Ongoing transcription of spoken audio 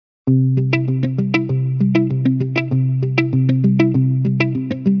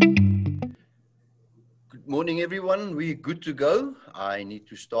everyone, we're good to go. I need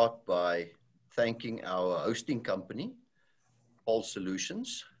to start by thanking our hosting company, Pulse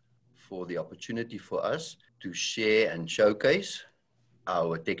Solutions, for the opportunity for us to share and showcase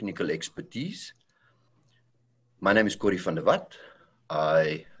our technical expertise. My name is Corrie van der Walt.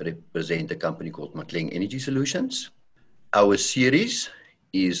 I represent a company called Electrification Energy Solutions. Our series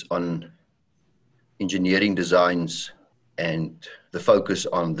is on engineering designs and the focus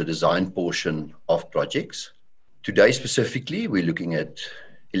on the design portion of projects. Today specifically, we're looking at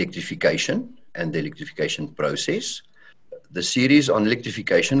electrification and the electrification process. The series on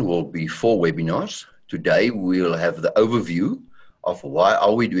electrification will be 4 webinars. Today, we'll have the overview of why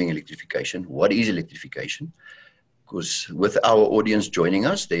are we doing electrification, what is electrification, because with our audience joining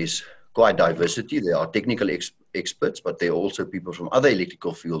us, there's quite diversity. There are technical experts, but there are also people from other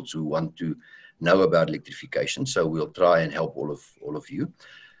electrical fields who want to know about electrification. So we'll try and help all of you.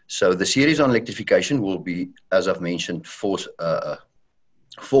 So the series on electrification will be, as I've mentioned, 4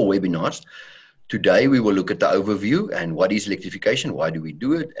 webinars. Today we will look at the overview and what is electrification, why do we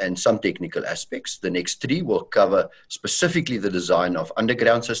do it, and some technical aspects. The next 3 will cover specifically the design of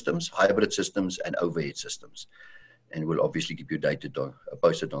underground systems, hybrid systems, and overhead systems. And we'll obviously keep you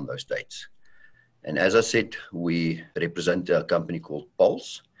posted on those dates. And as I said, we represent a company called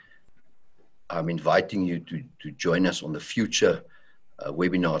Pulse. I'm inviting you to join us on the future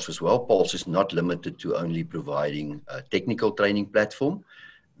webinars as well. Pulse is not limited to only providing a technical training platform.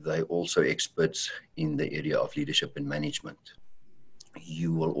 They're also experts in the area of leadership and management.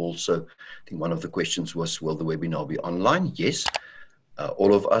 You will also, I think one of the questions was, will the webinar be online? Yes.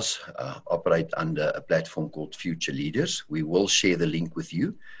 All of us operate under a platform called Future Leaders. We will share the link with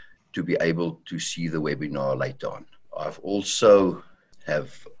you to be able to see the webinar later on. I've also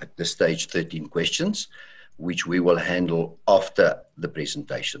have at this stage 13 questions, which we will handle after the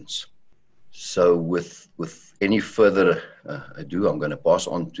presentations. So with any further ado, I'm going to pass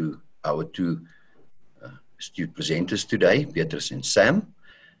on to our 2 astute presenters today, Petrus and Sam.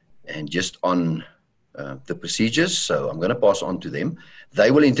 And just on the procedures, so I'm going to pass on to them.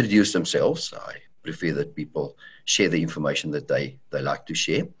 They will introduce themselves. I prefer that people share the information that they like to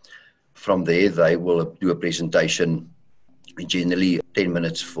share. From there, they will do a presentation, generally 10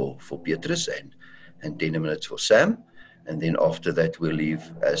 minutes for Petrus and 10 minutes for Sam. And then after that, we'll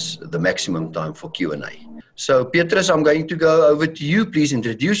leave as the maximum time for Q&A. So Petrus, I'm going to go over to you. Please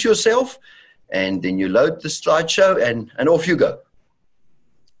introduce yourself, and then you load the slideshow and off you go.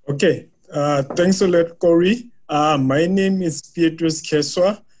 Okay. Thanks a lot, Corey. My name is Petrus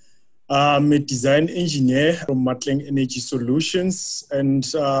Keswa. I'm a design engineer from Electrification Energy Solutions, and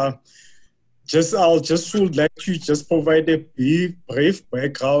I'll would like to provide a brief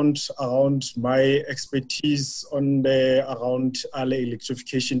background around my expertise on around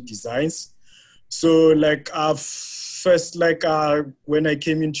electrification designs. So, first, when I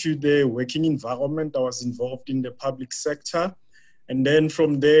came into the working environment, I was involved in the public sector. And then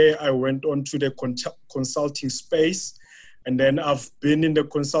from there, I went on to the consulting space. And then I've been in the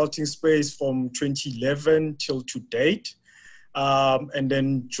consulting space from 2011 till to date. And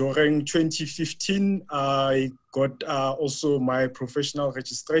then during 2015, I got also my professional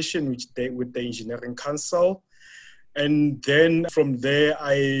registration with the Engineering Council. And then from there,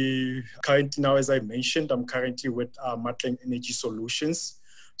 currently now, as I mentioned, I'm currently with Electrification Energy Solutions.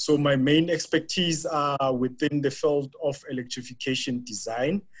 So my main expertise are within the field of electrification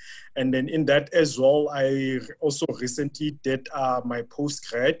design. And then in that as well, I also recently did my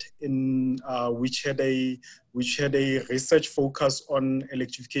postgrad in which had a research focus on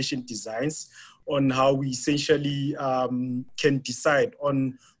electrification designs, on how we essentially can decide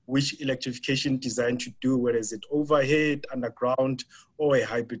on which electrification design to do, whether it's overhead, underground, or a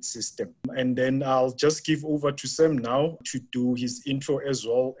hybrid system. And then I'll just give over to Sam now to do his intro as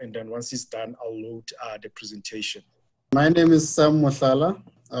well. And then once he's done, I'll load the presentation. My name is Sam Mohlala.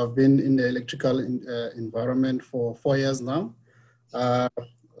 I've been in the electrical environment for 4 years now.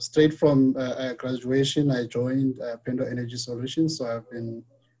 Straight from graduation, I joined Pendo Energy Solutions. So I've been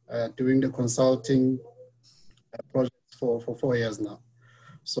doing the consulting projects for 4 years now.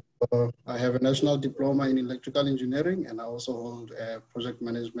 So I have a national diploma in electrical engineering, and I also hold a project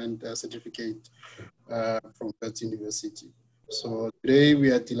management certificate from Wits University. So today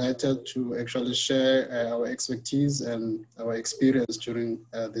we are delighted to actually share our expertise and our experience during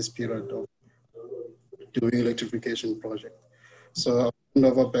this period of doing electrification project. So I'll hand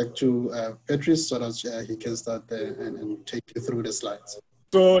over back to Petrus so that he can start and take you through the slides.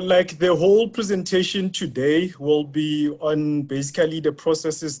 So the whole presentation today will be on basically the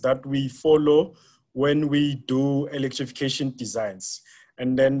processes that we follow when we do electrification designs.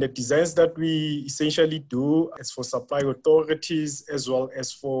 And then the designs that we essentially do is for supply authorities as well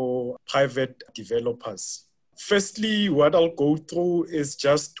as for private developers. Firstly, what I'll go through is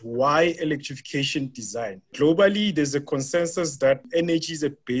just why electrification design. Globally, there's a consensus that energy is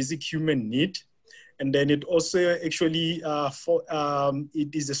a basic human need. And then it also actually,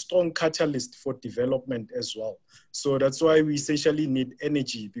 it is a strong catalyst for development as well. So that's why we essentially need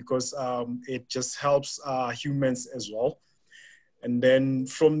energy, because it just helps humans as well. And then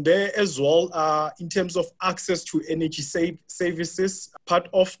from there as well, in terms of access to energy services, part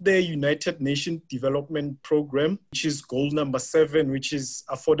of the United Nations Development Program, which is goal number 7, which is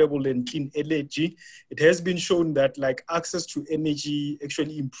affordable and clean energy, it has been shown that like access to energy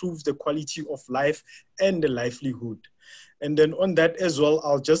actually improves the quality of life and the livelihood. And then on that as well,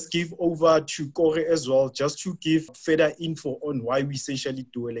 I'll just give over to Corey as well, just to give further info on why we essentially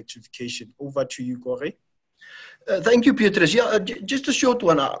do electrification. Over to you, Corey. Thank you, Petrus. Yeah, just a short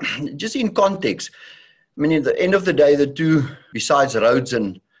one. Just in context, I mean, at the end of the day, the two, besides roads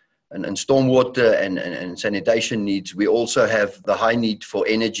and stormwater and sanitation needs, we also have the high need for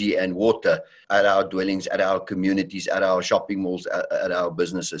energy and water at our dwellings, at our communities, at our shopping malls, at our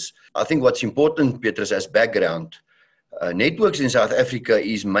businesses. I think what's important, Petrus, as background, networks in South Africa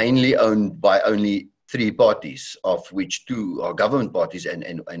is mainly owned by only 3 parties, of which 2 are government parties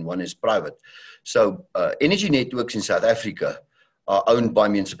and 1 is private. So energy networks in South Africa are owned by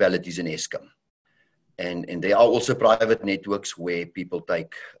municipalities and Eskom. And there are also private networks where people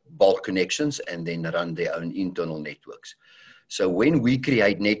take bulk connections and then run their own internal networks. So when we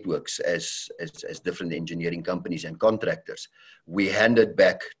create networks as different engineering companies and contractors, we hand it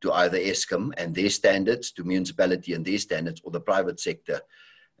back to either Eskom and their standards, to municipality and their standards, or the private sector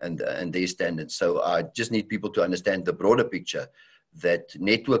and their standards. So I just need people to understand the broader picture, that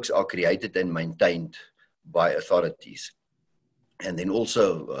networks are created and maintained by authorities. And then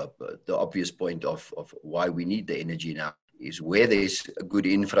also the obvious point of why we need the energy now is where there's a good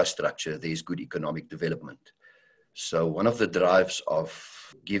infrastructure, there's good economic development. So one of the drives of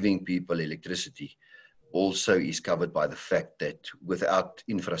giving people electricity also is covered by the fact that without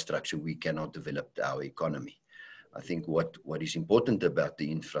infrastructure, we cannot develop our economy. I think what is important about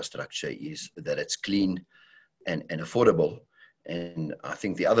the infrastructure is that it's clean and affordable. And I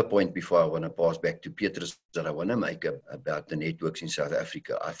think the other point before I want to pass back to Petrus that I want to make about the networks in South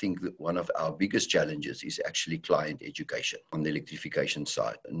Africa, I think that one of our biggest challenges is actually client education on the electrification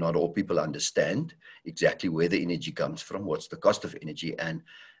side. Not all people understand exactly where the energy comes from, what's the cost of energy,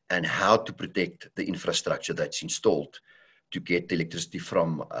 and how to protect the infrastructure that's installed to get the electricity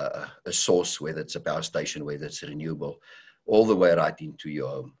from a source, whether it's a power station, whether it's renewable, all the way right into your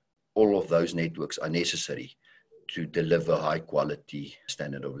home. All of those networks are necessary to deliver high quality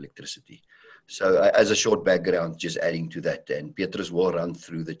standard of electricity. So as a short background, just adding to that, and Petrus will run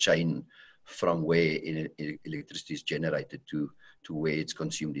through the chain from where electricity is generated to where it's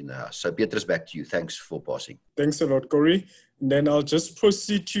consumed in the house. So Petrus, back to you. Thanks for passing. Thanks a lot, Corey. And then I'll just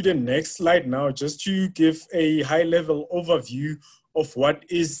proceed to the next slide now, just to give a high level overview of what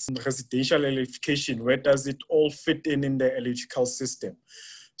is residential electrification. Where does it all fit in the electrical system?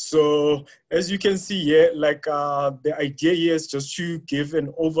 So as you can see here, like the idea here is just to give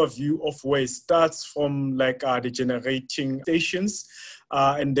an overview of where it starts from, like the generating stations.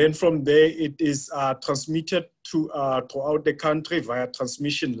 And then from there, it is transmitted throughout the country via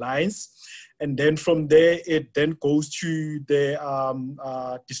transmission lines. And then from there, it then goes to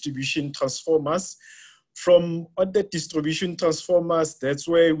the distribution transformers. From other distribution transformers, that's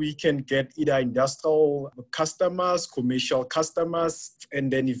where we can get either industrial customers, commercial customers, and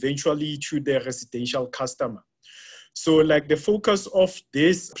then eventually to the residential customer. So like the focus of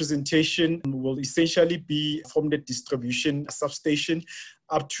this presentation will essentially be from the distribution substation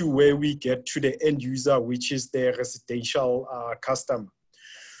up to where we get to the end user, which is the residential customer.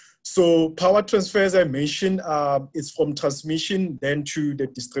 So power transfer, as I mentioned, is from transmission then to the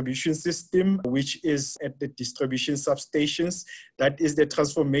distribution system, which is at the distribution substations. That is the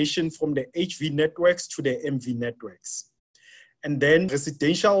transformation from the HV networks to the MV networks. And then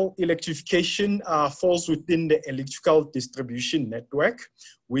residential electrification falls within the electrical distribution network,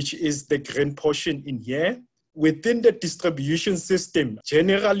 which is the green portion in here. Within the distribution system,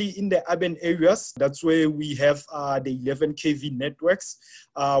 generally in the urban areas, that's where we have the 11 kV networks,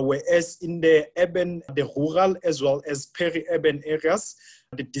 whereas in the urban, the rural, as well as peri-urban areas,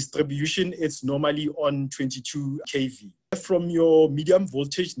 the distribution is normally on 22 kV. From your medium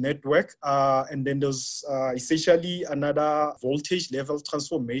voltage network, and then there's essentially another voltage level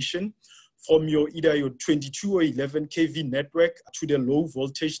transformation from either your 22 or 11 kV network to the low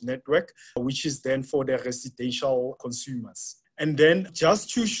voltage network, which is then for the residential consumers. And then just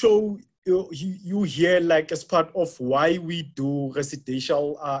to show you here, like as part of why we do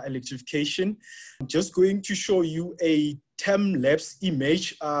residential electrification, I'm just going to show you a time-lapse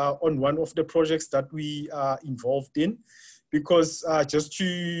image on one of the projects that we are involved in. Because just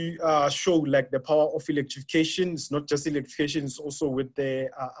to show like the power of electrification, it's not just electrification, it's also with the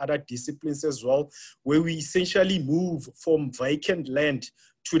other disciplines as well, where we essentially move from vacant land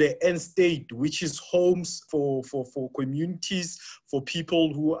to the end state, which is homes for communities, for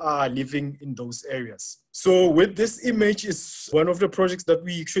people who are living in those areas. So with this image is one of the projects that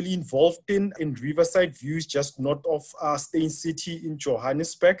we actually involved in Riverside Views, just north of Steyn City in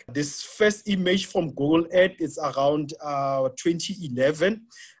Johannesburg. This first image from Google Earth is around 2011.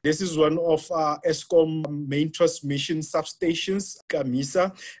 This is one of Eskom main transmission substations,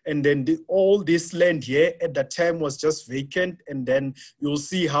 Kamisa. And then all this land here at the time was just vacant. And then you'll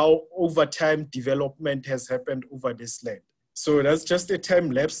see how over time development has happened over this land. So that's just a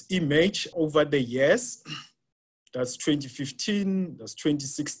time-lapse image over the years. That's 2015, that's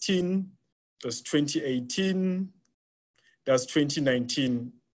 2016, that's 2018, that's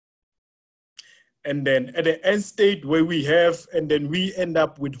 2019. And then at the end state where we have, and then we end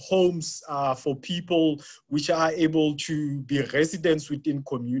up with homes for people which are able to be residents within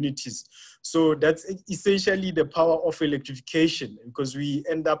communities. So that's essentially the power of electrification, because we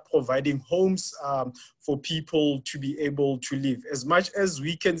end up providing homes for people to be able to live. As much as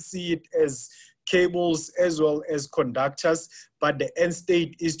we can see it as cables as well as conductors, but the end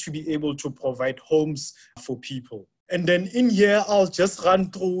state is to be able to provide homes for people. And then in here, I'll just run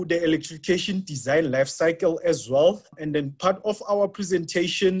through the electrification design life cycle as well. And then part of our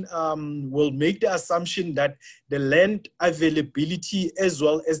presentation will make the assumption that the land availability as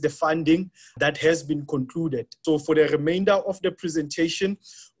well as the funding that has been concluded. So for the remainder of the presentation,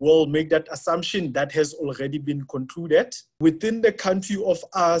 we'll make that assumption that has already been concluded. Within the country of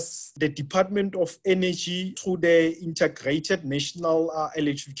us, the Department of Energy, through the Integrated National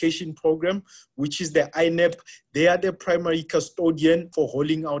Electrification Program, which is the INEP, they are the primary custodian for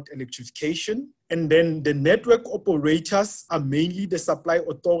rolling out electrification. And then the network operators are mainly the supply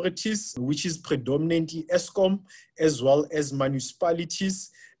authorities, which is predominantly Eskom, as well as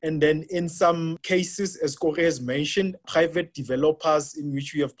municipalities. And then in some cases, as Corey has mentioned, private developers in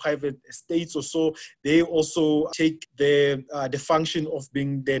which we have private estates or so, they also take the function of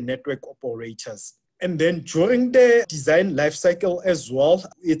being the network operators. And then during the design life cycle as well,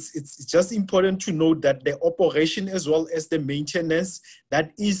 it's just important to note that the operation as well as the maintenance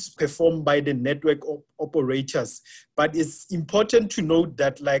that is performed by the network operators. But it's important to note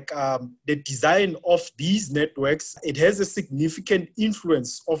that like the design of these networks, it has a significant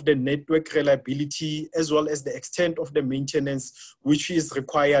influence of the network reliability as well as the extent of the maintenance which is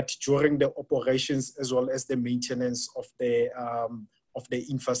required during the operations as well as the maintenance of the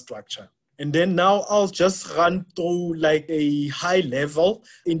infrastructure. And then now I'll just run through like a high level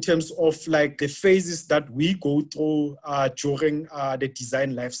in terms of like the phases that we go through during the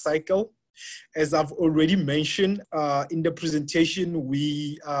design life cycle. As I've already mentioned in the presentation,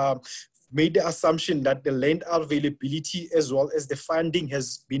 we made the assumption that the land availability as well as the funding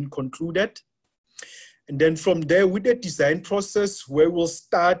has been concluded. And then from there, with the design process, where we'll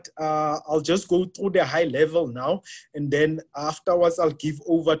start, I'll just go through the high level now. And then afterwards, I'll give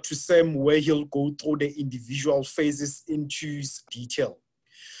over to Sam, where he'll go through the individual phases into detail.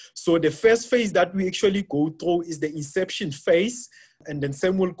 So the first phase that we actually go through is the inception phase. And then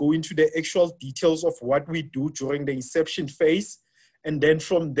Sam will go into the actual details of what we do during the inception phase. And then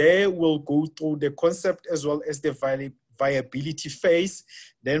from there, we'll go through the concept as well as the viability phase.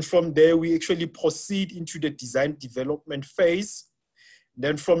 Then from there, we actually proceed into the design development phase.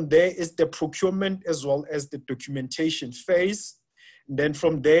 Then from there is the procurement as well as the documentation phase. And then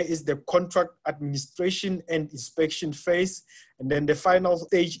from there is the contract administration and inspection phase. And then the final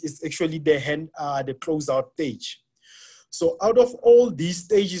stage is actually the closeout stage. So out of all these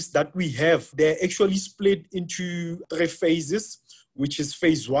stages that we have, they're actually split into 3 phases, which is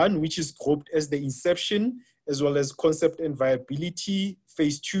phase 1, which is grouped as the inception, as well as concept and viability.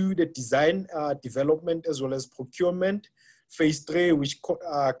 Phase 2, the design, development, as well as procurement. Phase 3, which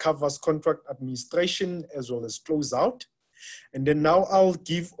covers contract administration, as well as closeout. And then now I'll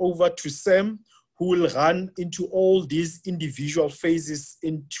give over to Sam, who will run into all these individual phases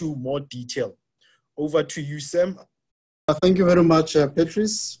into more detail. Over to you, Sam. Thank you very much,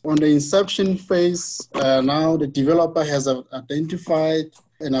 Patrice. On the inception phase, now the developer has identified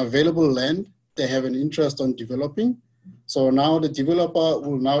an available land they have an interest on developing. So now the developer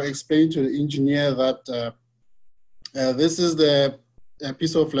will now explain to the engineer that this is the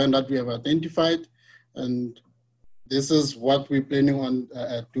piece of land that we have identified, and this is what we're planning on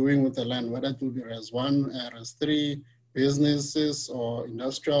doing with the land, whether it will be Res 1, Res 3, businesses or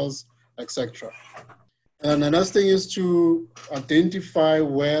industrials, etc. And another thing is to identify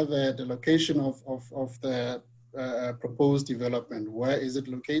where the location of the proposed development, where is it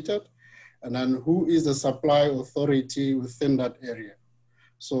located, and then who is the supply authority within that area.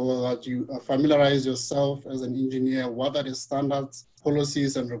 So that you familiarize yourself as an engineer, what are the standards,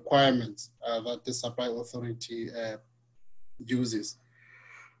 policies, and requirements that the supply authority uses.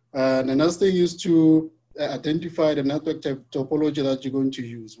 And another thing is to identify the network topology that you're going to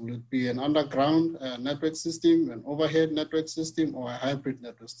use. Will it be an underground network system, an overhead network system, or a hybrid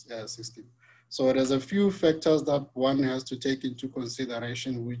network system? So there's a few factors that one has to take into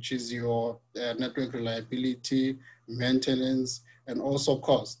consideration, which is your network reliability, maintenance, and also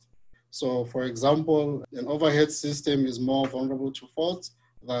cost. So for example, an overhead system is more vulnerable to faults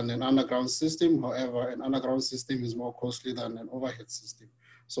than an underground system. However, an underground system is more costly than an overhead system.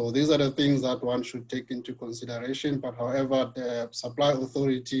 So these are the things that one should take into consideration. But however, the supply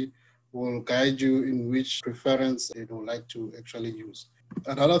authority will guide you in which preference they would like to actually use.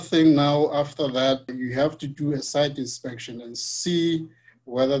 Another thing now, after that, you have to do a site inspection and see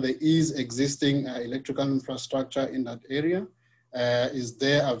whether there is existing electrical infrastructure in that area. Is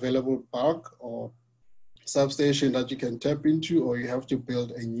there available bulk or substation that you can tap into, or you have to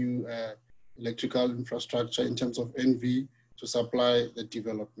build a new electrical infrastructure in terms of NV to supply the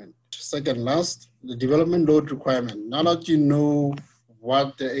development. Second last, the development load requirement. Now that you know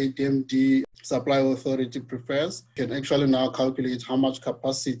what the ADMD supply authority prefers, you can actually now calculate how much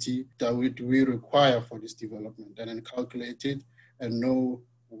capacity that we require for this development, and then calculate it and know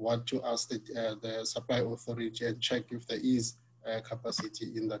what to ask the supply authority and check if there is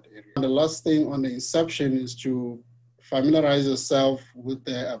capacity in that area. And the last thing on the inception is to familiarize yourself with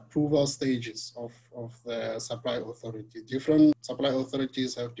the approval stages of the supply authority. Different supply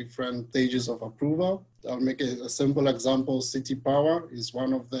authorities have different stages of approval. I'll make a simple example. City Power is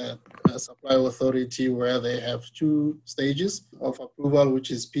one of the supply authority where they have two stages of approval, which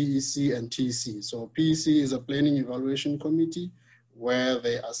is PEC and TC. So PEC is a planning evaluation committee where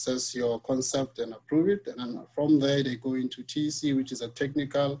they assess your concept and approve it. And then from there, they go into TC, which is a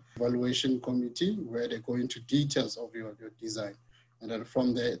technical evaluation committee, where they go into details of your design. And then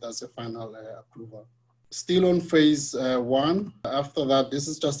from there, that's a final approval. Still on phase one. After that, this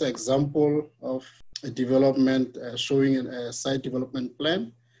is just an example of a development showing a site development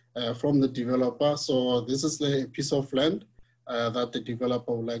plan from the developer. So this is a piece of land that the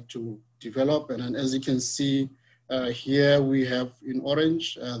developer would like to develop. And then as you can see, here we have in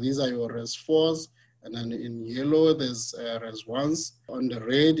orange, these are your Res 4s, and then in yellow, there's Res 1s. On the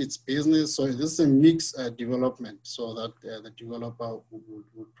red, it's business. So this is a mixed development, so that the developer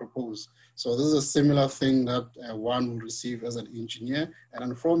would propose. So this is a similar thing that one will receive as an engineer. And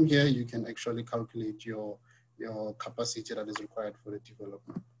then from here, you can actually calculate your capacity that is required for the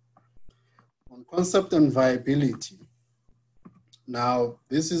development. On concept and viability. Now,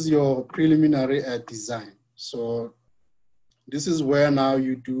 this is your preliminary design. So this is where now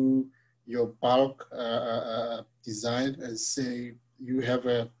you do your bulk design and say you have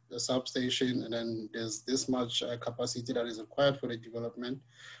a substation and then there's this much capacity that is required for the development.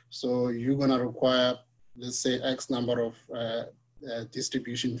 So you're gonna require, let's say, X number of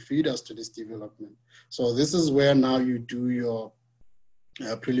distribution feeders to this development. So this is where now you do your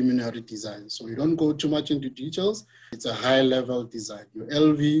preliminary design. So you don't go too much into details. It's a high level design. Your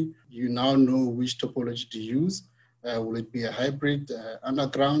LV, you now know which topology to use. Will it be a hybrid,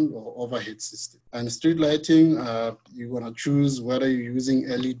 underground, or overhead system? And street lighting, you're gonna choose whether you're using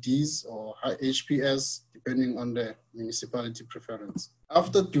LEDs or HPS, depending on the municipality preference.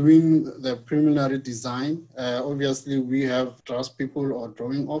 After doing the preliminary design, obviously we have draft people or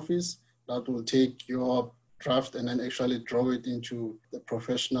drawing office that will take your draft and then actually draw it into the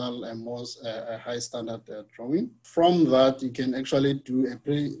professional and most high standard drawing. From that, you can actually do a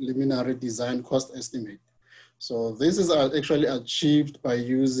preliminary design cost estimate. So this is actually achieved by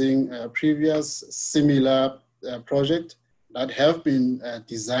using a previous similar project that have been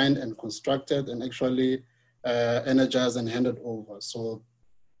designed and constructed and actually energized and handed over. So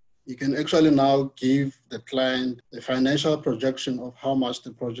you can actually now give the client the financial projection of how much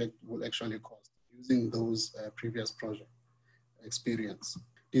the project will actually cost using those previous project experience.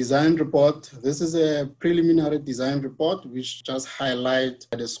 Design report. This is a preliminary design report which just highlight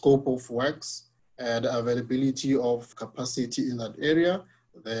the scope of works, the availability of capacity in that area,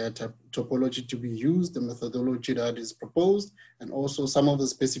 the topology to be used, the methodology that is proposed, and also some of the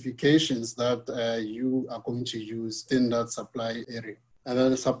specifications that you are going to use in that supply area. And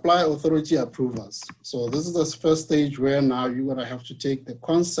then the supply authority approvals. So this is the first stage where now you're gonna have to take the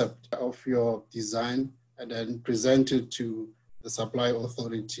concept of your design and then present it to the supply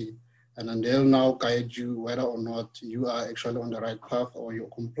authority. And then they'll now guide you whether or not you are actually on the right path or you're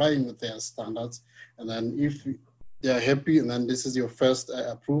complying with their standards. And then if they're happy, and then this is your first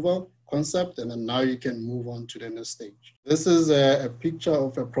approval concept, and then now you can move on to the next stage. This is a picture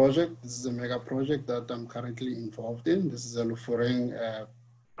of a project. This is a mega project that I'm currently involved in. This is a Lufureng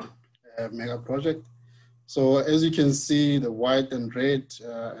mega project. So as you can see, the white and red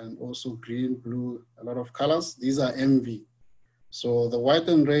and also green, blue, a lot of colors, these are MV. So the white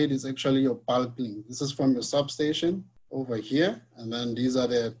and red is actually your bulk link. This is from your substation over here, and then these are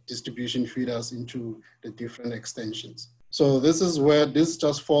the distribution feeders into the different extensions. So this is where this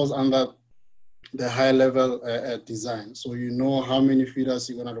just falls under the high level design. So you know how many feeders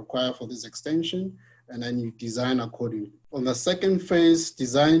you're gonna require for this extension, and then you design accordingly. On the second phase,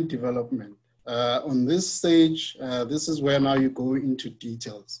 design development. On this stage, this is where now you go into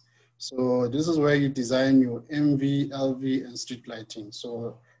details. So this is where you design your MV, LV, and street lighting.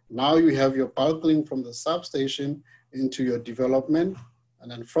 So now you have your bulk link from the substation into your development. And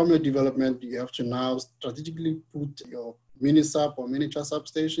then from your development, you have to now strategically put your mini sub or miniature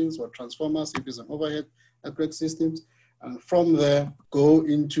substations or transformers if it's an overhead network systems. And from there, go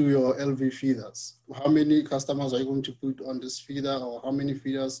into your LV feeders. How many customers are you going to put on this feeder, or how many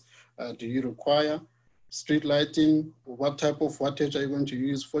feeders do you require? Street lighting, what type of wattage are you going to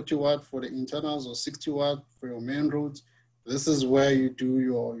use? 40 watt for the internals or 60 watt for your main roads? This is where you do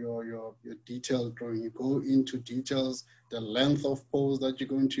your detailed drawing. You go into details, the length of poles that you're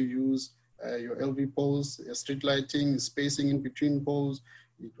going to use, your LV poles, your street lighting, spacing in between poles.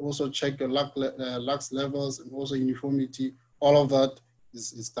 You also check your lux levels and also uniformity. All of that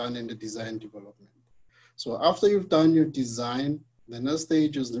is done in the design development. So after you've done your design, the next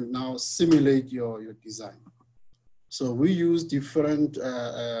stage is to now simulate your design. So we use different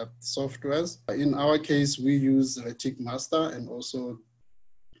softwares. In our case, we use Retic Master and also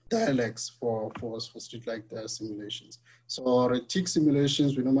Dialex for street light simulations. So Retic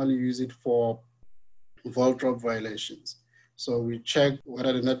simulations, we normally use it for volt drop violations. So we check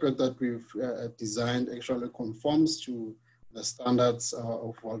whether the network that we've designed actually conforms to the standards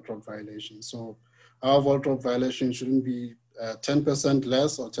of volt drop violation. So our volt drop violation shouldn't be 10%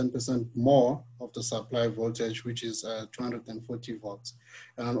 less or 10% more of the supply voltage, which is 240 volts.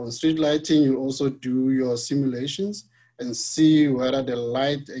 And on street lighting, you also do your simulations and see whether the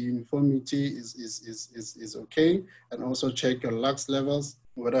light uniformity is okay, and also check your lux levels,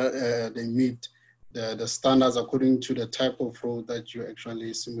 whether they meet the standards according to the type of road that you're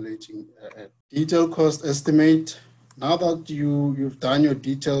actually simulating at. Detailed cost estimate. Now that you've done your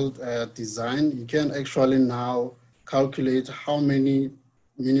detailed design, you can actually now calculate how many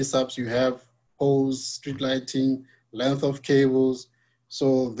mini subs you have, poles, street lighting, length of cables.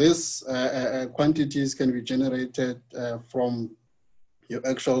 So this quantities can be generated from your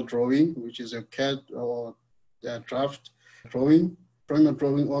actual drawing, which is your CAD or draft drawing. From your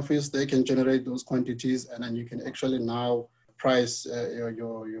drawing office, they can generate those quantities, and then you can actually now price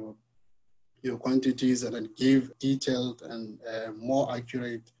your quantities and then give detailed and more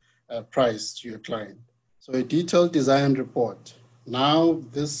accurate price to your client. So a detailed design report. Now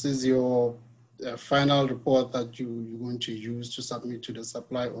this is your final report that you're going to use to submit to the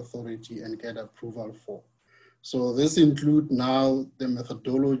supply authority and get approval for. So this includes now the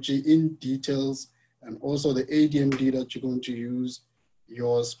methodology in details and also the ADMD that you're going to use,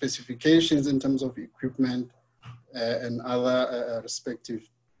 your specifications in terms of equipment and other respective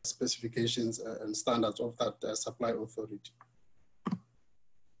specifications and standards of that supply authority.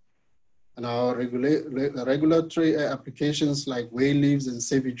 And our regulatory applications like way leaves and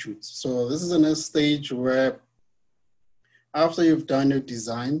servitudes. So this is the next stage where after you've done your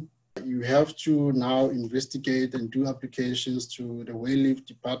design, you have to now investigate and do applications to the way leave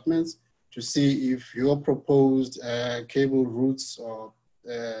departments to see if your proposed cable routes or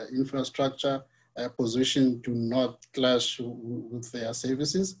infrastructure position do not clash with their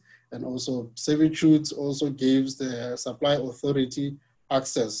services. And also servitudes also gives the supply authority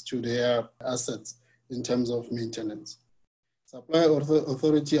access to their assets in terms of maintenance. Supply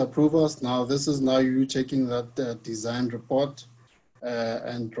authority approvals. Now this is now you taking that design report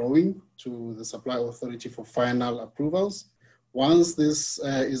and drawing to the supply authority for final approvals. Once this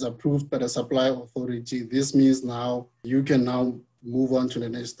is approved by the supply authority, this means now you can now move on to the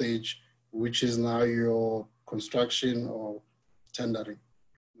next stage, which is now your construction or tendering.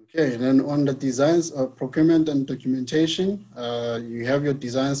 Okay, and then on the designs, procurement and documentation, you have your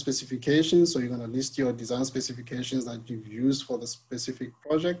design specifications. So you're going to list your design specifications that you've used for the specific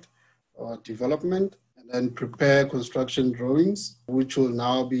project or development, and then prepare construction drawings, which will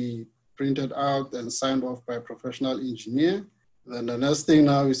now be printed out and signed off by a professional engineer. Then the next thing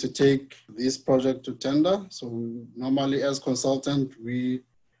now is to take this project to tender. So normally as consultant, we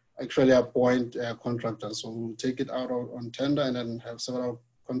actually appoint contractors. So we'll take it out on tender and then have several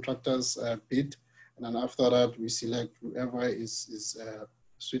contractors bid. And then after that, we select whoever is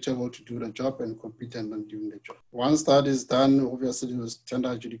suitable to do the job and competent on doing the job. Once that is done, obviously there's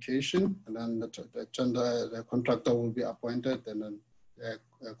tender adjudication, and then the contractor will be appointed and then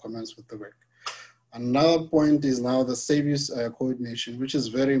commence with the work. Another point is now the service coordination, which is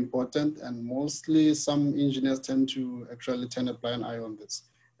very important, and mostly some engineers tend to actually turn a blind eye on this,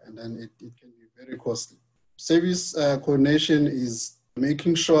 and then it can be very costly. Service coordination is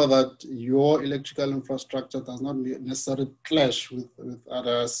making sure that your electrical infrastructure does not necessarily clash with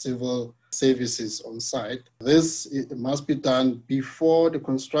other civil services on site. It must be done before the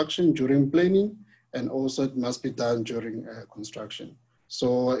construction, during planning, and also it must be done during construction.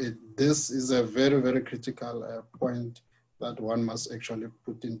 So this is a very, very critical point that one must actually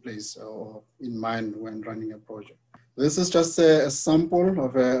put in place or in mind when running a project. This is just a sample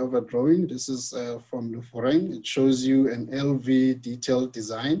of a drawing. This is from Le Forêt. It shows you an LV detailed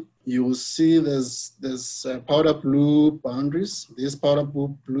design. You will see there's powder blue boundaries. These powder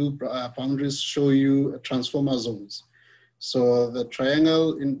blue boundaries show you transformer zones. So the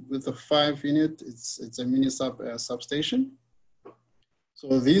triangle with the 5 in it, it's a mini substation.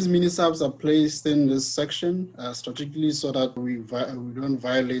 So these mini subs are placed in this section strategically so that we don't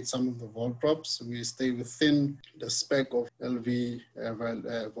violate some of the volt drops. We stay within the spec of LV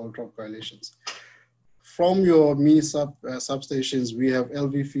volt drop violations. From your mini substations, we have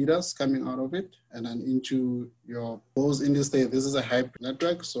LV feeders coming out of it and then into your poles in this day. This is a hybrid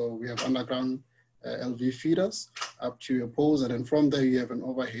network. So we have underground LV feeders up to your poles, and then from there you have an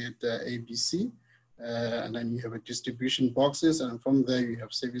overhead ABC. And then you have a distribution boxes, and from there you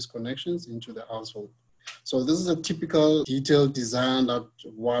have service connections into the household. So this is a typical detailed design that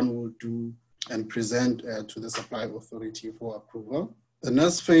one will do and present to the supply authority for approval. The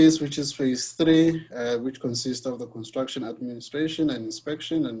next phase, which is phase 3, which consists of the construction administration and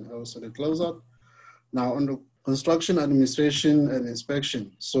inspection and also the closeout. Now on the construction administration and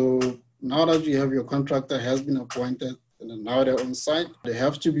inspection, so now that you have your contractor has been appointed, and now they're on site, there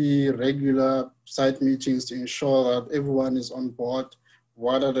have to be regular site meetings to ensure that everyone is on board.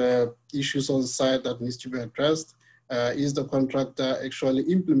 What are the issues on site that needs to be addressed? Is the contractor actually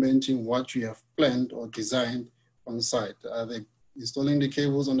implementing what you have planned or designed on site? Are they installing the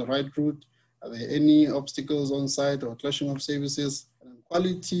cables on the right route? Are there any obstacles on site or clashing of services? And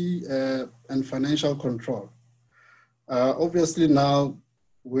quality and financial control. Obviously now,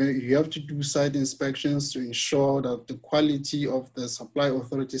 where you have to do site inspections to ensure that the quality of the supply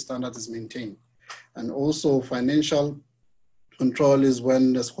authority standard is maintained. And also financial control is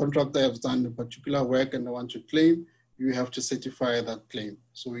when the contractor has done a particular work and they want to claim, you have to certify that claim.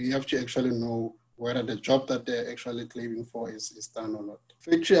 So you have to actually know whether the job that they're actually claiming for is done or not.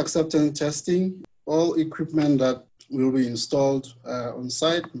 Factory acceptance testing, all equipment that will be installed on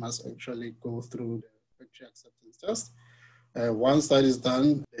site must actually go through the factory acceptance test. Once that is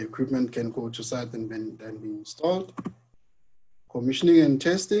done, the equipment can go to site and then be installed. Commissioning and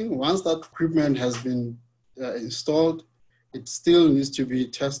testing, once that equipment has been installed, it still needs to be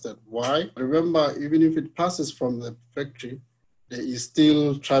tested. Why? Remember, even if it passes from the factory, there is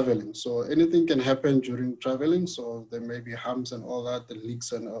still traveling. So anything can happen during traveling. So there may be harms and all that, the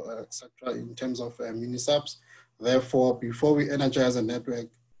leaks and etc. in terms of mini subs. Therefore, before we energize a network,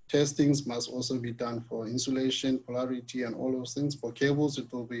 testings must also be done for insulation, polarity, and all those things. For cables, it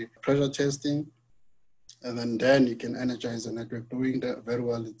will be pressure testing. And then you can energize the network, knowing that very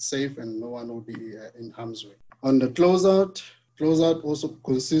well it's safe and no one will be in harm's way. On the closeout also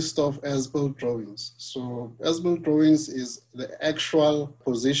consists of as-built drawings. So as-built drawings is the actual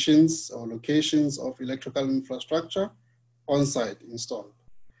positions or locations of electrical infrastructure on site installed.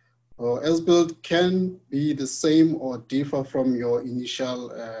 As-built can be the same or differ from your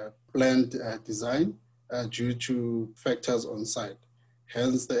initial planned design due to factors on site.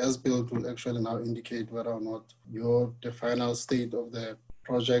 Hence, the as-built will actually now indicate whether or not the final state of the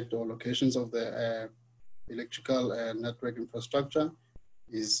project or locations of the electrical network infrastructure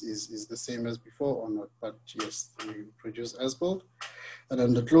is the same as before or not. But yes, we produce as-built. And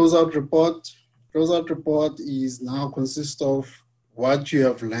then the closeout report. Closeout report is now consists of what you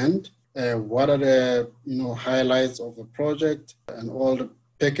have learned, what are the highlights of the project, and all the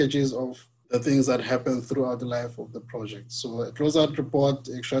packages of the things that happen throughout the life of the project. So a closeout report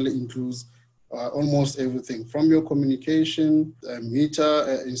actually includes almost everything from your communication,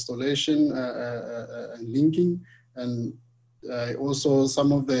 meter installation and linking, and also some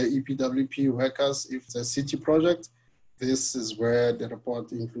of the EPWP workers. If it's a city project, this is where the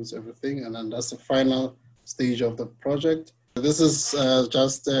report includes everything, and then that's the final stage of the project. This is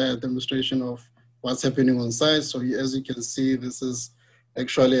just a demonstration of what's happening on site. So as you can see, this is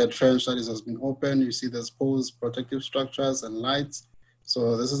actually a trench that has been opened. You see there's poles, protective structures, and lights.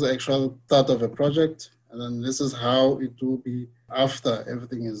 So this is the actual start of a project. And then this is how it will be after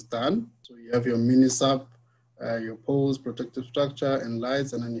everything is done. So you have your mini sub, your poles, protective structure, and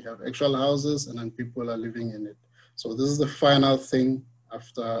lights, and then you have actual houses, and then people are living in it. So this is the final thing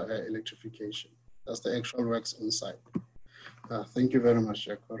after electrification. That's the actual works on site. Thank you very much,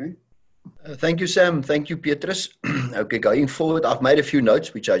 Corey. Thank you, Sam. Thank you, Petrus. Okay, going forward, I've made a few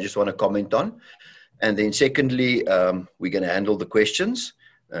notes, which I just want to comment on. And then secondly, we're going to handle the questions,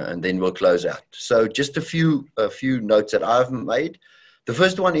 and then we'll close out. So just a few notes that I've made. The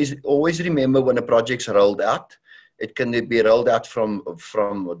first one is always remember when a project's rolled out, it can be rolled out from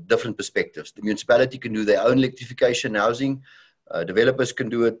different perspectives. The municipality can do their own electrification housing. Developers can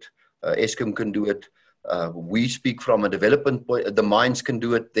do it. Eskom can do it. We speak from a development point. The mines can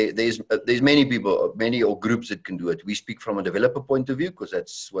do it. There's many people, many or groups that can do it. We speak from a developer point of view because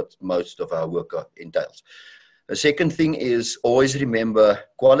that's what most of our work entails. The second thing is always remember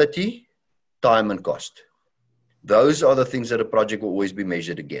quality, time, and cost. Those are the things that a project will always be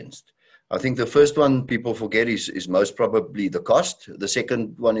measured against. I think the first one people forget is most probably the cost. The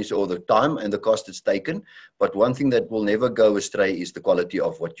second one is all the time and the cost it's taken. But one thing that will never go astray is the quality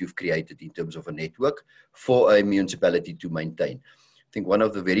of what you've created in terms of a network for a municipality to maintain. I think one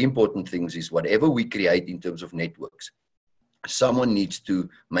of the very important things is whatever we create in terms of networks, someone needs to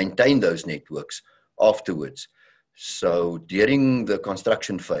maintain those networks afterwards. So during the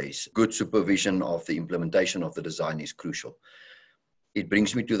construction phase, good supervision of the implementation of the design is crucial. It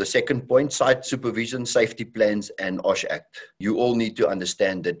brings me to the second point, site supervision, safety plans, and OSH Act. You all need to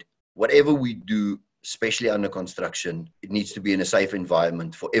understand that whatever we do, especially under construction, it needs to be in a safe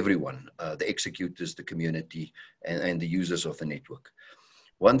environment for everyone, the executors, the community, and the users of the network.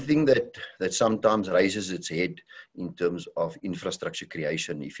 One thing that sometimes raises its head in terms of infrastructure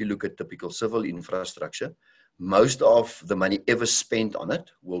creation, if you look at typical civil infrastructure, most of the money ever spent on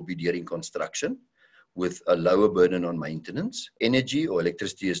it will be during construction, with a lower burden on maintenance. Energy or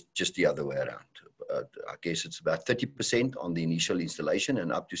electricity is just the other way around. I guess it's about 30% on the initial installation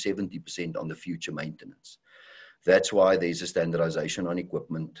and up to 70% on the future maintenance. That's why there's a standardization on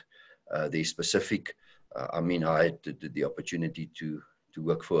equipment. There's specific, I had the opportunity to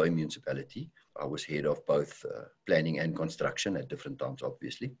work for a municipality. I was head of both planning and construction at different times,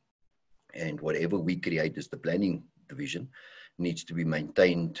 obviously. And whatever we create as the planning division needs to be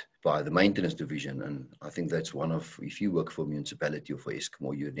maintained by the maintenance division. And I think that's one of, if you work for a municipality or for Eskom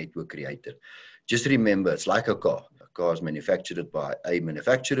or you're a network creator, just remember it's like a car. A car is manufactured by a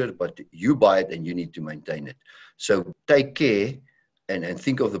manufacturer, but you buy it and you need to maintain it. So take care and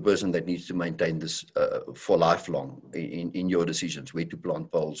think of the person that needs to maintain this for lifelong in your decisions, where to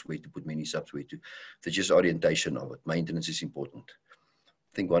plant poles, where to put mini subs, the just orientation of it. Maintenance is important.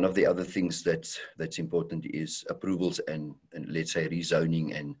 I think one of the other things that's important is approvals and let's say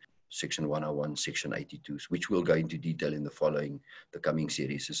rezoning and Section 101, Section 82s, which we'll go into detail in the coming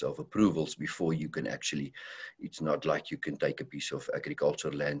series of approvals before you can actually, it's not like you can take a piece of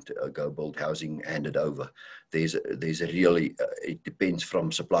agricultural land, go build housing, hand it over. There's a really, it depends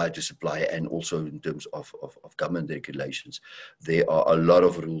from supplier to supplier and also in terms of government regulations. There are a lot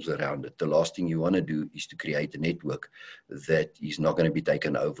of rules around it. The last thing you want to do is to create a network that is not going to be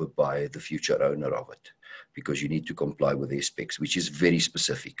taken over by the future owner of it, because you need to comply with their specs, which is very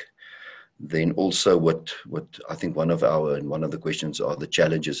specific. Then also what I think one of the questions are the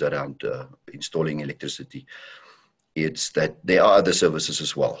challenges around installing electricity. It's that there are other services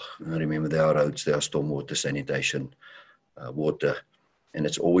as well. Remember, there are roads, there are stormwater, sanitation, water, and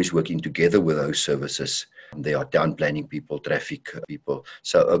it's always working together with those services. There are town planning people, traffic people.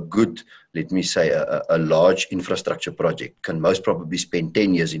 So a good, let me say, a large infrastructure project can most probably spend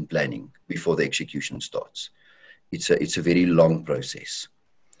 10 years in planning before the execution starts. It's a very long process.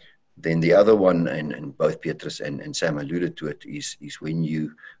 Then the other one, and both Petrus and Sam alluded to it, is when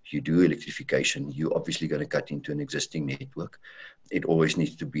you do electrification, you're obviously going to cut into an existing network. It always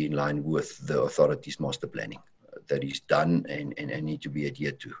needs to be in line with the authority's master planning that is done and need to be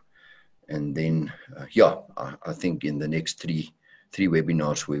adhered to. And then, I think in the next three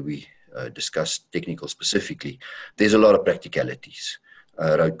webinars where we discuss technical specifically, there's a lot of practicalities.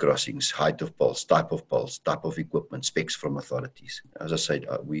 road crossings, height of poles, type of equipment, specs from authorities. As I said,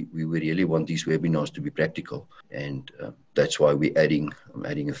 we really want these webinars to be practical, and that's why I'm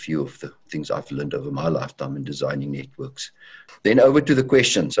adding a few of the things I've learned over my lifetime in designing networks. Then over to the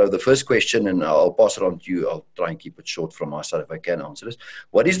question. So the first question, and I'll pass it on to you. I'll try and keep it short from my side if I can answer this.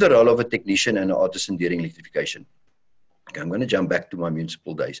 What is the role of a technician and an artisan during electrification? Okay, I'm going to jump back to my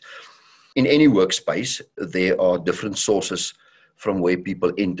municipal days. In any workspace, there are different sources from where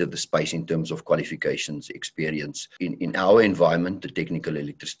people enter the space in terms of qualifications, experience. In our environment, the technical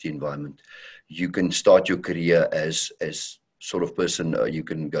electricity environment, you can start your career as sort of person, you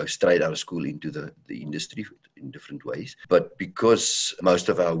can go straight out of school into the industry in different ways. But because most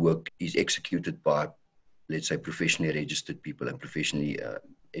of our work is executed by, let's say, professionally registered people and professionally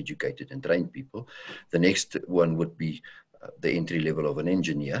educated and trained people, the next one would be the entry level of an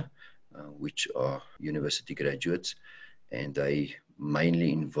engineer, which are university graduates, and they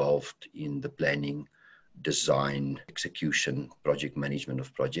mainly involved in the planning, design, execution, project management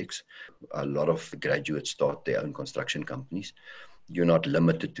of projects. A lot of graduates start their own construction companies. You're not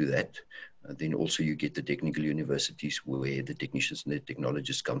limited to that. Then also you get the technical universities where the technicians and the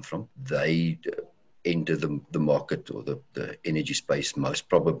technologists come from. They enter the market or the energy space most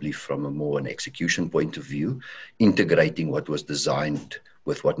probably from an execution point of view, integrating what was designed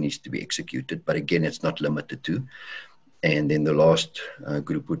with what needs to be executed. But again, it's not limited to. And then the last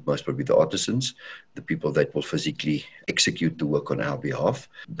group would most probably be the artisans, the people that will physically execute the work on our behalf.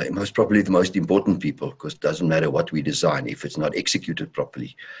 They're most probably the most important people, because it doesn't matter what we design. If it's not executed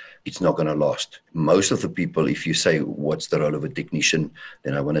properly, it's not going to last. Most of the people, if you say, what's the role of a technician,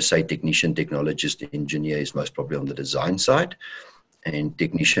 then I want to say technician, technologist, engineer is most probably on the design side. And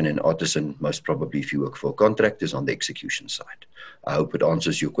technician and artisan, most probably, if you work for a contractor, is on the execution side. I hope it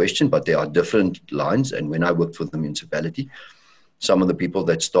answers your question, but there are different lines. And when I worked for the municipality, some of the people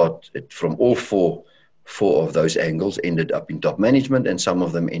that start from all four of those angles ended up in top management, and some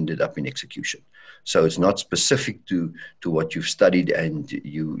of them ended up in execution. So it's not specific to what you've studied and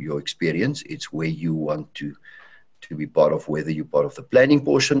your experience. It's where you want to be part of, whether you're part of the planning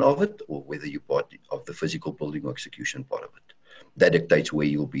portion of it or whether you're part of the physical building or execution part of it. That dictates where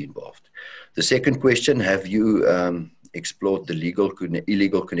you'll be involved. The second question, have you explored the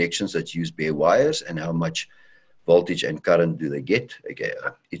illegal connections that use bare wires, and how much voltage and current do they get? Okay,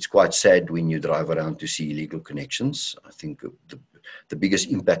 it's quite sad when you drive around to see illegal connections. I think the biggest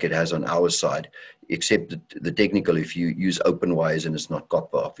impact it has on our side, except the technical, if you use open wires and it's not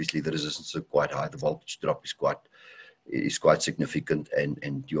copper, obviously the resistance is quite high, the voltage drop is quite significant,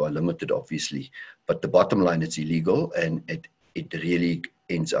 and you are limited, obviously. But the bottom line, it's illegal, and it really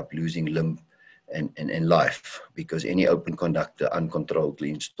ends up losing limb and life, because any open conductor uncontrolledly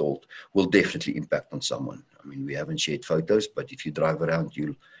installed will definitely impact on someone. I mean, we haven't shared photos, but if you drive around,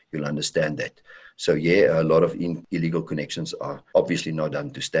 you'll understand that. So yeah, a lot of illegal connections are obviously not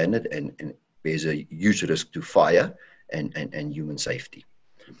done to standard, and there's a huge risk to fire and human safety.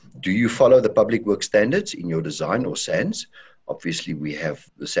 Do you follow the public work standards in your design or SANS? Obviously, we have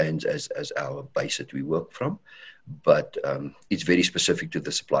the SANS as our base that we work from, but it's very specific to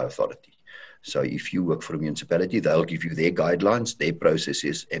the supply authority. So if you work for a municipality, they'll give you their guidelines, their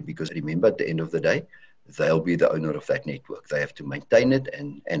processes, and because remember, at the end of the day, they'll be the owner of that network. They have to maintain it,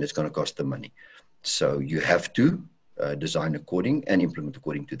 and it's going to cost them money. So you have to design according and implement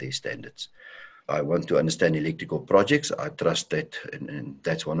according to their standards. I want to understand electrical projects. I trust that, and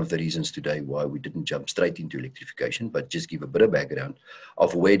that's one of the reasons today why we didn't jump straight into electrification, but just give a bit of background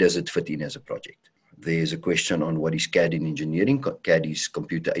of where does it fit in as a project. There's a question on what is CAD in engineering. CAD is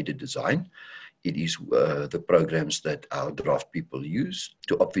computer-aided design. It is the programs that our draft people use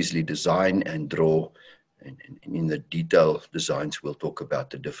to obviously design and draw. And in the detailed designs, we'll talk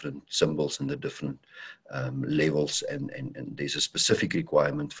about the different symbols and the different levels. And there's a specific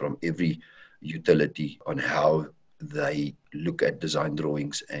requirement from every utility on how they look at design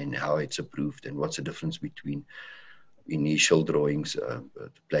drawings and how it's approved, and what's the difference between initial drawings,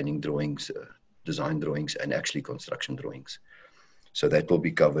 planning drawings, design drawings, and actually construction drawings. So that will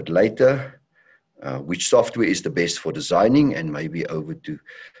be covered later. Which software is the best for designing, and maybe over to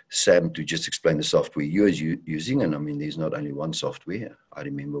Sam to just explain the software you're using. And I mean, there's not only one software. I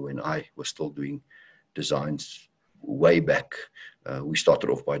remember when I was still doing designs way back, we started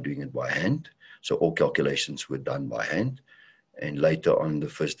off by doing it by hand. So all calculations were done by hand. And later on, the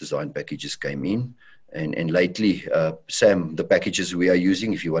first design packages came in. And lately, Sam, the packages we are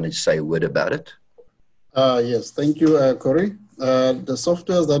using, if you wanted to say a word about it. Yes, thank you, Corey. The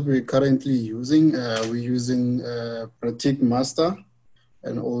softwares that we're currently using, we're using Pratik Master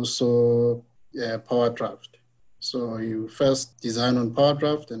and also PowerDraft. So you first design on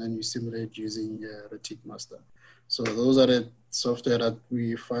PowerDraft and then you simulate using Master. So those are the software that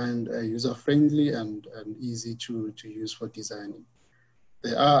we find user-friendly and easy to use for designing.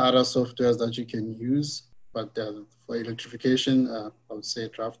 There are other softwares that you can use, but for electrification, I would say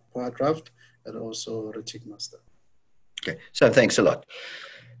PowerDraft and also Master. Okay, so thanks a lot.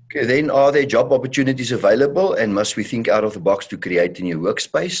 Okay, then are there job opportunities available, and must we think out of the box to create a new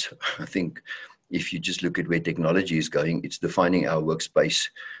workspace? I think if you just look at where technology is going, it's defining our workspace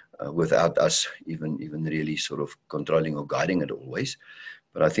without us even really sort of controlling or guiding it always.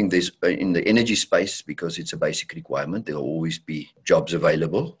 But I think there's in the energy space, because it's a basic requirement, there will always be jobs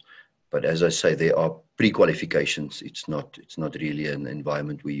available. But as I say, there are pre-qualifications. It's not really an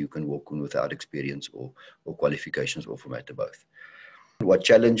environment where you can walk in without experience or qualifications, or for matter both. What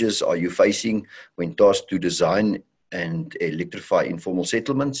challenges are you facing when tasked to design and electrify informal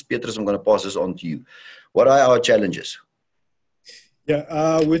settlements? Petrus, I'm going to pass this on to you. What are our challenges?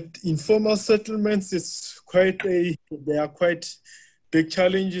 Yeah, with informal settlements, there are quite big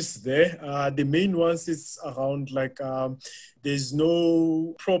challenges there. The main ones is around there's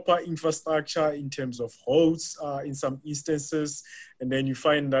no proper infrastructure in terms of roads in some instances. And then you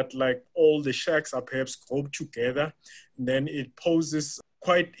find that all the shacks are perhaps grouped together. And then it poses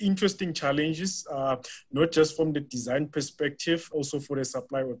quite interesting challenges, not just from the design perspective, also for the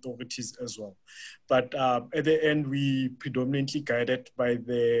supply authorities as well. But at the end, we predominantly guided by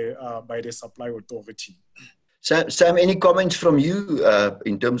the supply authority. Sam, any comments from you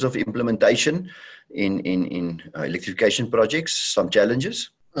in terms of implementation in electrification projects, some challenges?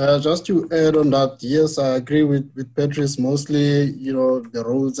 Just to add on that, yes, I agree with Patrice. Mostly, the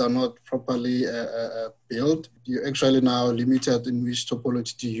roads are not properly built. You're actually now limited in which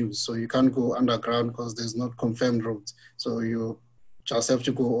topology to use. So you can't go underground because there's not confirmed roads. So you just have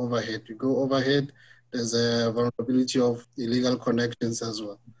to go overhead. You go overhead, there's a vulnerability of illegal connections as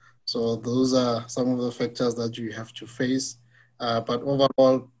well. So those are some of the factors that you have to face. But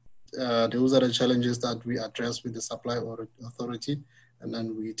overall, those are the challenges that we address with the supply authority, and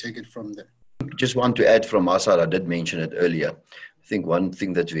then we take it from there. Just want to add from our side, I did mention it earlier. I think one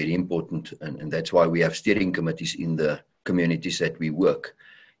thing that's very important, and that's why we have steering committees in the communities that we work,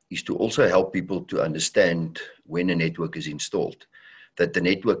 is to also help people to understand when a network is installed, that the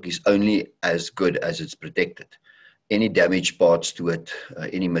network is only as good as it's protected. Any damaged parts to it,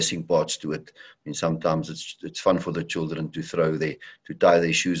 any missing parts to it. I mean, sometimes it's fun for the children to tie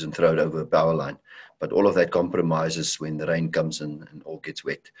their shoes and throw it over a power line. But all of that compromises when the rain comes and all gets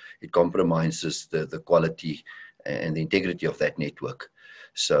wet. It compromises the quality and the integrity of that network.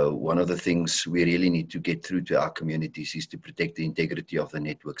 So one of the things we really need to get through to our communities is to protect the integrity of the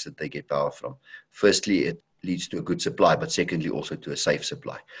networks that they get power from. Firstly, it leads to a good supply, but secondly, also to a safe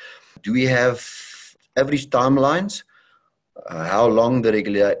supply. Do we have average timelines? How long the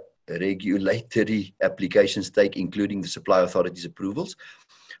regulatory applications take, including the supply authorities' approvals?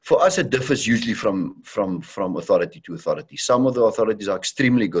 For us, it differs usually from authority to authority. Some of the authorities are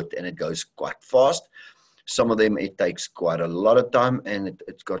extremely good and it goes quite fast. Some of them, it takes quite a lot of time and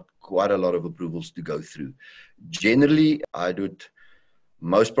it's got quite a lot of approvals to go through. Generally, I would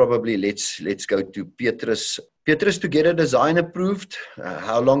most probably, let's go to Petrus. Petrus, to get a design approved,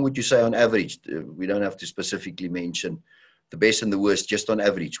 how long would you say on average? We don't have to specifically mention the best and the worst, just on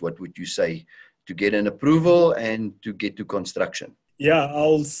average. What would you say to get an approval and to get to construction? Yeah,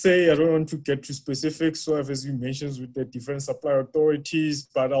 I'll say I don't want to get too specific, so as you mentioned with the different supply authorities,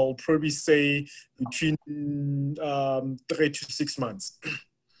 but I'll probably say between 3 to 6 months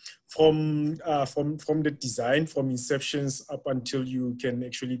from the design, from inceptions up until you can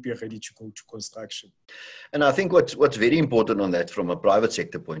actually be ready to go to construction. And I think what's very important on that from a private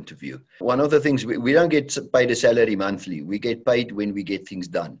sector point of view, one of the things, we don't get paid a salary monthly. We get paid when we get things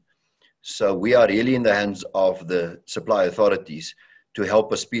done. So we are really in the hands of the supply authorities to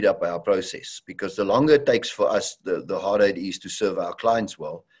help us speed up our process, because the longer it takes for us, the harder it is to serve our clients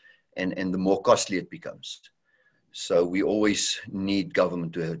well, and the more costly it becomes. So we always need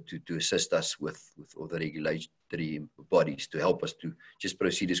government to assist us with all the regulatory bodies to help us to just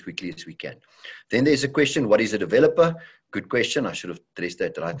proceed as quickly as we can. Then there's a question, what is a developer? Good question. I should have addressed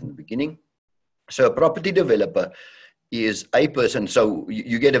that right in the beginning. So a property developer is a person. So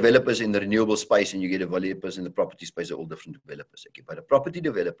you get developers in the renewable space and you get developers in the property space. They're all different developers. Okay? But a property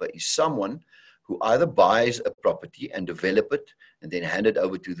developer is someone who either buys a property and develop it and then hand it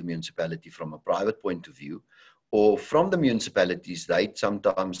over to the municipality from a private point of view, or from the municipalities, they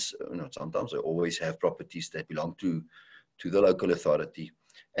sometimes, not sometimes, they always have properties that belong to the local authority.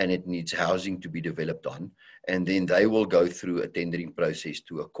 and it needs housing to be developed on. And then they will go through a tendering process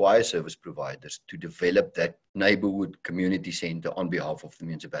to acquire service providers to develop that neighborhood community center on behalf of the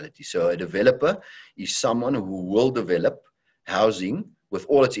municipality. So a developer is someone who will develop housing with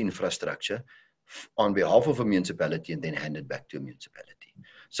all its infrastructure on behalf of a municipality and then hand it back to a municipality.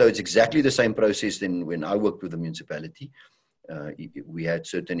 So it's exactly the same process than when I worked with a municipality. We had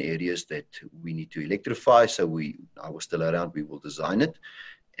certain areas that we need to electrify. So I was still around, we will design it,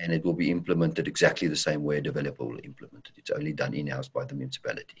 and it will be implemented exactly the same way a developer will implement it. It's only done in-house by the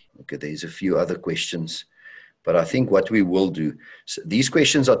municipality. Okay, there's a few other questions, but I think what we will do, so these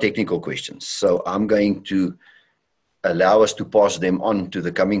questions are technical questions. So I'm going to allow us to pass them on to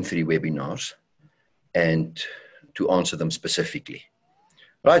the coming 3 webinars and to answer them specifically.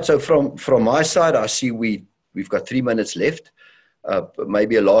 Right, so from my side, I see we've got 3 minutes left.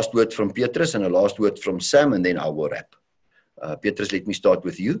 Maybe a last word from Petrus and a last word from Sam, and then I will wrap. Petrus, let me start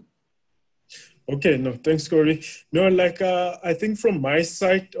with you. Okay, no, thanks, Corey. No, like, I think from my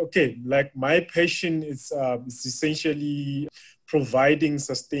side, okay, like my passion is essentially providing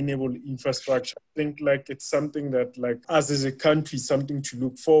sustainable infrastructure. I think like it's something that like us as a country, something to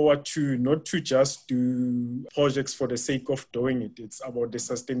look forward to, not to just do projects for the sake of doing it. It's about the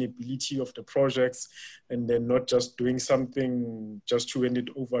sustainability of the projects, and then not just doing something just to hand it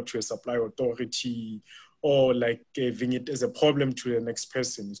over to a supply authority or like giving it as a problem to the next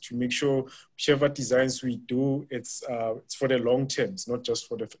person. Is to make sure whichever designs we do, it's for the long term. It's not just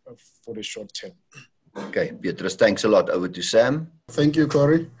for the short term. Okay, Petrus, thanks a lot. Over to Sam. Thank you,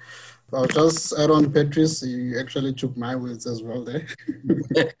 Corey. I'll just add on Petrus. You actually took my words as well there.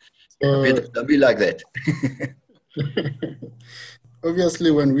 So, Petrus, don't be like that.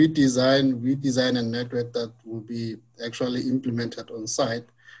 Obviously, when we design a network that will be actually implemented on site,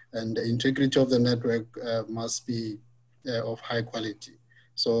 and the integrity of the network must be of high quality.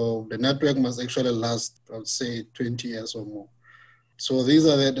 So the network must actually last, I would say, 20 years or more. So these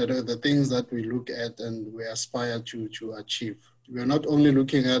are the things that we look at and we aspire to achieve. We're not only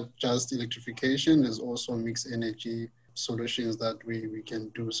looking at just electrification, there's also mixed energy solutions that we can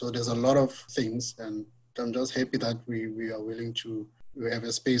do. So there's a lot of things, and I'm just happy that we are willing to, we have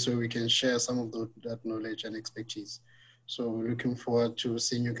a space where we can share some of that knowledge and expertise. So we're looking forward to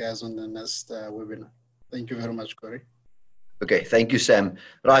seeing you guys on the next webinar. Thank you very much, Corey. Okay, thank you, Sam.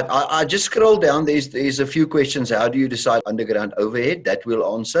 Right, I just scroll down. There's a few questions. How do you decide underground overhead? That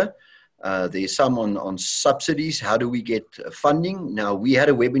we'll answer. There's some on subsidies. How do we get funding? Now, we had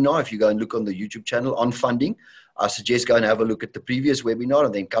a webinar. If you go and look on the YouTube channel on funding, I suggest go and have a look at the previous webinar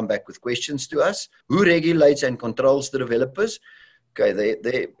and then come back with questions to us. Who regulates and controls the developers? Okay,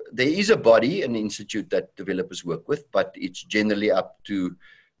 there is a body, an institute that developers work with, but it's generally up to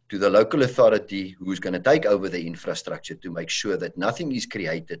the local authority who's going to take over the infrastructure to make sure that nothing is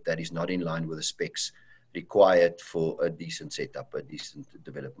created that is not in line with the specs required for a decent setup, a decent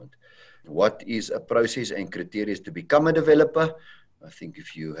development. What is a process and criteria to become a developer? I think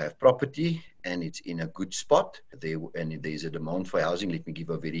if you have property and it's in a good spot, and there's a demand for housing, let me give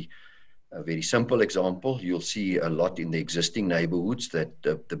a very simple example. You'll see a lot in the existing neighborhoods that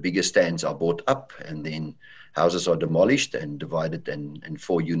the bigger stands are bought up and then houses are demolished and divided and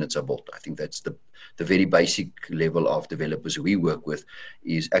 4 units are built. I think that's the very basic level of developers we work with,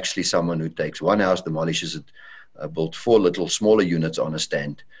 is actually someone who takes one house, demolishes it, built 4 little smaller units on a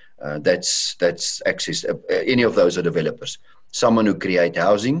stand. That's access. Any of those are developers. Someone who create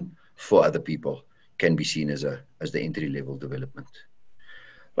housing for other people can be seen as the entry level development.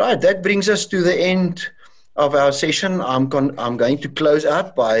 Right, that brings us to the end of our session. I'm going to close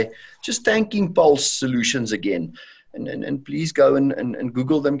out by just thanking Pulse Solutions again. And please go and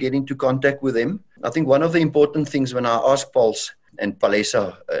Google them, get into contact with them. I think one of the important things when I ask Pulse and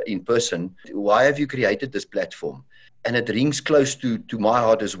Palesa in person, why have you created this platform? And it rings close to my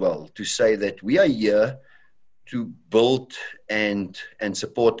heart as well, to say that we are here to build and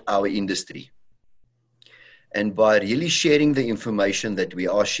support our industry. And by really sharing the information that we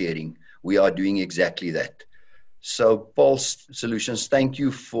are sharing, we are doing exactly that. So Pulse Solutions, thank you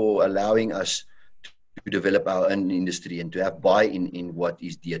for allowing us to develop our own industry and to have buy-in in what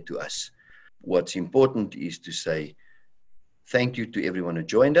is dear to us. What's important is to say thank you to everyone who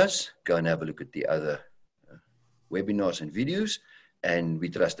joined us. Go and have a look at the other webinars and videos, and we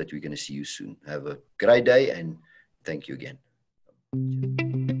trust that we're going to see you soon. Have a great day, and thank you again.